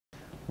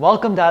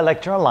Welcome to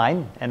iLecture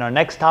Online, and our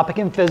next topic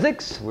in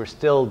physics. We're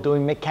still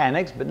doing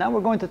mechanics, but now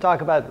we're going to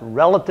talk about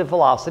relative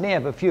velocity. I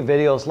have a few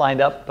videos lined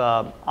up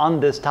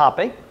on this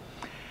topic.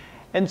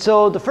 And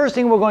so the first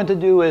thing we're going to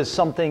do is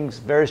something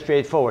very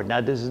straightforward. Now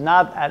this is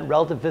not at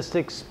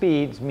relativistic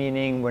speeds,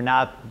 meaning we're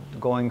not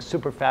going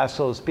super fast,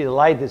 so the speed of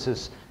light. This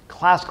is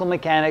classical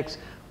mechanics.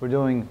 We're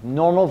doing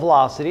normal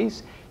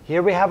velocities.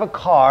 Here we have a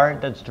car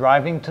that's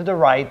driving to the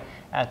right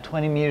at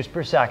 20 meters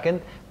per second.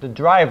 The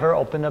driver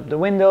opened up the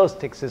window,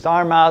 sticks his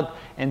arm out,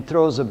 and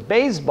throws a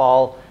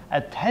baseball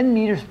at 10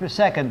 meters per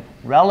second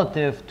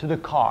relative to the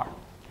car.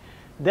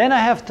 Then I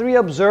have three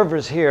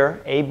observers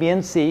here, A, B,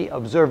 and C.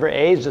 Observer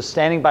A is just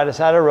standing by the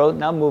side of the road,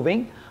 not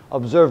moving.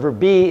 Observer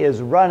B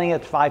is running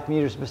at 5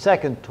 meters per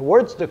second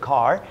towards the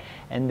car.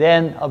 And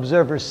then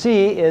observer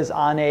C is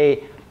on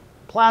a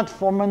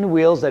platform on the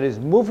wheels that is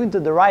moving to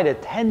the right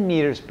at 10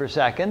 meters per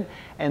second.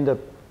 And the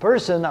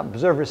person,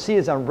 observer C,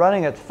 is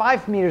running at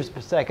 5 meters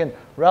per second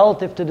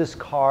relative to this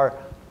car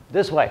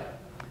this way.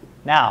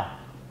 Now,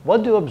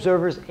 what do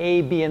observers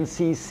A, B, and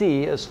C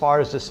see as far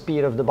as the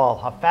speed of the ball?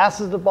 How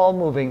fast is the ball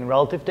moving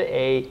relative to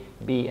A,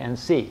 B, and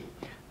C?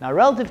 Now,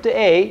 relative to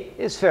A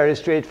is fairly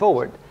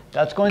straightforward.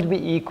 That's going to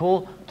be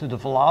equal to the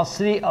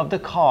velocity of the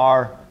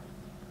car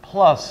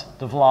plus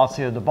the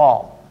velocity of the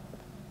ball.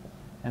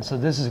 And so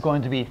this is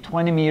going to be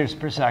 20 meters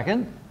per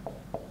second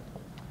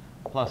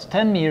plus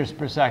 10 meters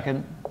per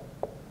second,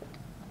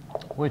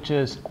 which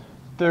is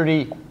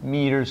 30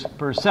 meters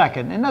per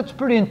second. And that's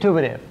pretty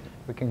intuitive.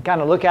 We can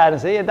kind of look at it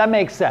and say, yeah, that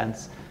makes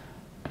sense.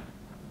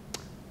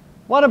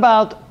 What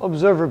about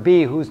observer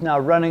B, who's now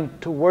running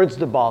towards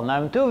the ball?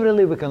 Now,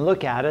 intuitively, we can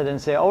look at it and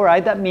say, all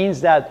right, that means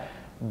that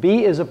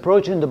B is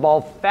approaching the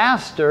ball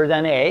faster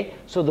than A,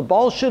 so the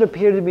ball should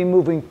appear to be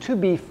moving to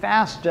B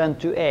faster than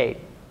to A.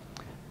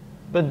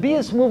 But B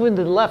is moving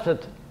to the left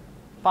at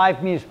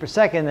 5 meters per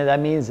second, and that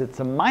means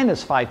it's a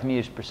minus 5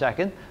 meters per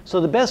second.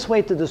 So the best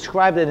way to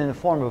describe that in the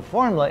form of a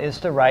formula is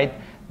to write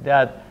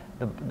that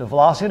the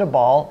velocity of the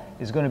ball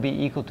is going to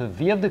be equal to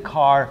v of the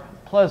car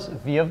plus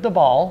v of the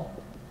ball,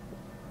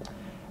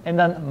 and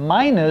then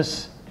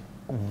minus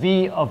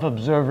v of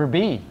observer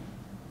B.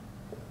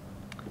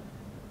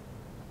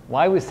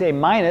 Why we say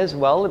minus?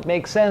 Well, it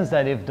makes sense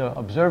that if the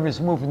observer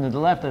is moving to the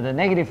left at a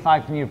negative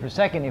 5 meters per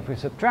second, if we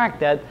subtract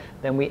that,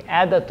 then we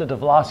add that to the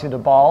velocity of the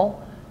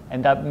ball,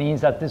 and that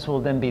means that this will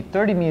then be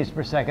 30 meters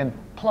per second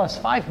plus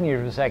 5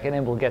 meters per second,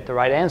 and we'll get the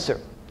right answer.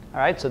 All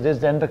right, so this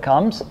then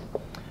becomes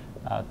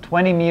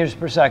 20 meters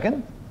per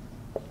second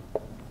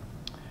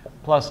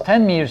plus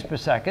 10 meters per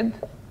second.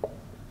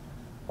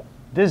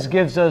 This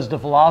gives us the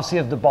velocity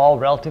of the ball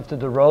relative to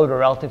the road or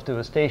relative to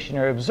a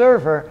stationary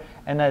observer,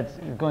 and that's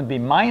going to be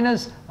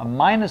minus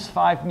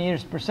 5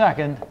 meters per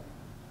second,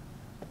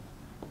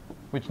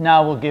 which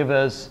now will give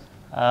us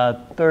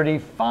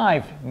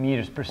 35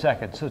 meters per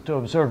second. So to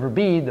observer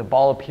B, the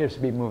ball appears to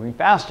be moving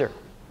faster.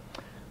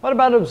 What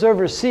about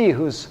observer C,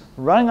 who's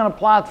running on a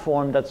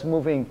platform that's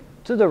moving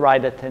to the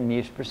right at 10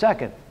 meters per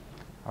second?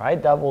 All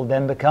right, that will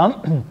then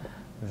become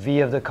v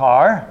of the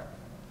car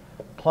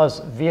plus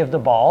v of the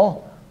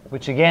ball,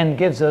 which again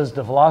gives us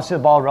the velocity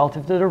of the ball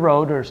relative to the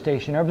road or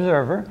stationary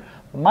observer,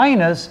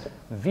 minus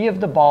v of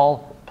the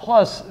ball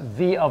plus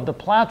v of the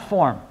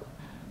platform.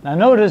 Now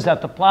notice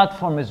that the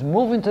platform is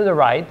moving to the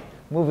right,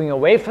 moving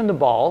away from the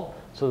ball,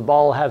 so the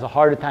ball has a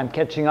harder time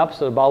catching up,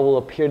 so the ball will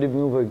appear to be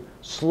moving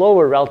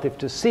slower relative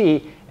to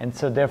C, and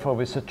so therefore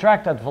we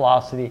subtract that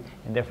velocity,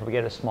 and therefore we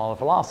get a smaller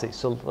velocity.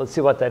 So let's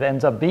see what that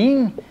ends up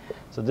being.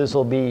 So this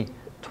will be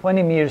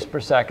 20 meters per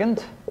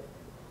second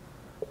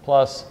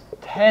plus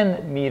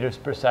 10 meters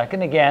per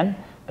second. Again,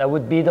 that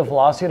would be the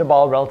velocity of the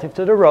ball relative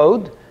to the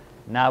road.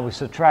 Now we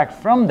subtract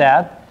from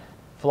that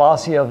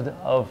velocity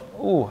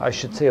I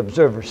should say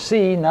observer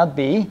C, not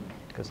B,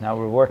 because now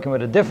we're working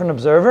with a different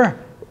observer,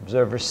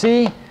 observer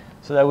C.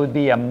 So that would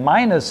be a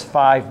minus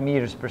 5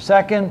 meters per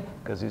second,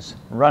 because he's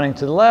running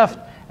to the left,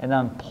 and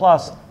then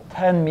plus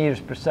 10 meters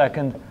per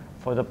second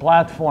for the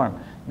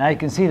platform. Now you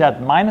can see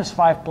that minus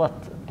 5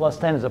 plus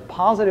 10 is a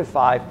positive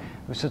 5.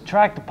 We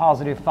subtract the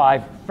positive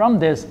 5 from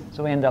this,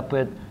 so we end up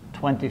with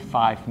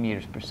 25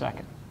 meters per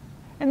second.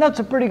 And that's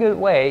a pretty good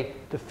way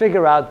to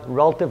figure out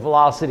relative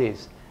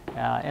velocities.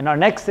 In our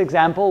next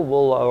example,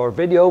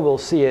 we'll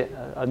see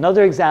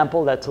another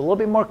example that's a little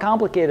bit more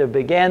complicated, but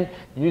again,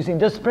 using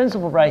this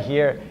principle right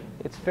here,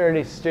 it's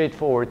fairly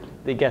straightforward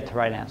to get the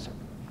right answer.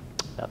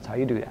 That's how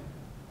you do that.